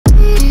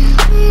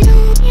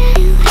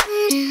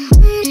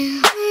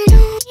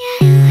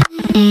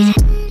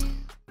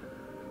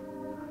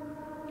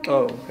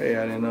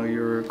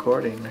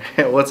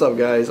recording. What's up,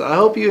 guys? I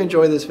hope you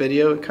enjoy this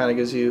video. It kind of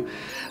gives you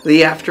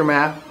the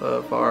aftermath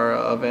of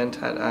our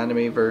event at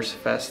Animeverse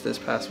Fest this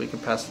past week in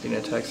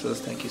Pasadena, Texas.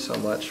 Thank you so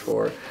much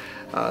for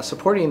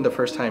supporting the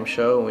first time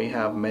show. We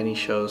have many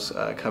shows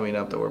coming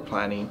up that we're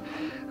planning.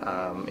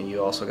 And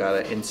you also got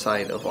an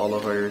insight of all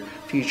of our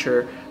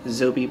future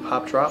Zobie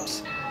Pop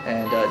Drops.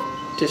 And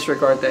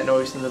disregard that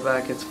noise in the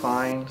back, it's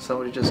fine.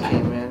 Somebody just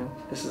came in.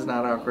 This is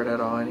not awkward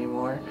at all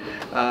anymore.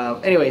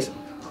 Anyways,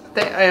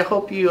 I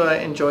hope you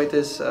enjoyed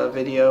this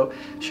video.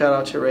 Shout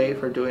out to Ray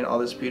for doing all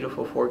this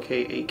beautiful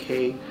 4K,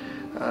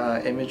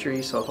 8K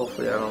imagery, so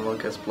hopefully I don't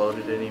look as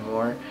bloated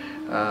anymore.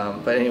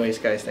 But anyways,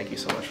 guys, thank you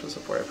so much for the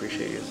support. I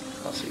appreciate you.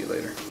 I'll see you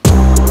later.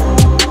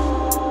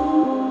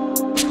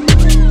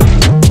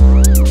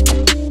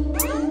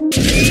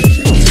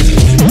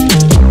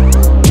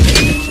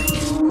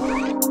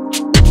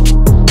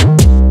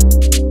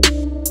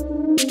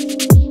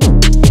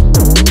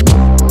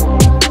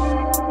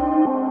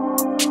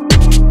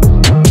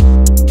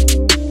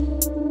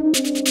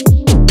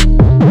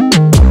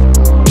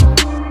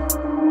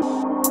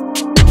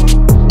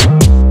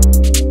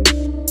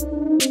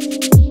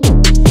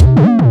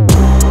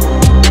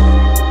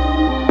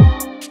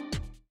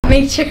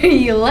 Make sure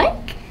you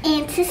like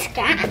and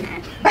subscribe.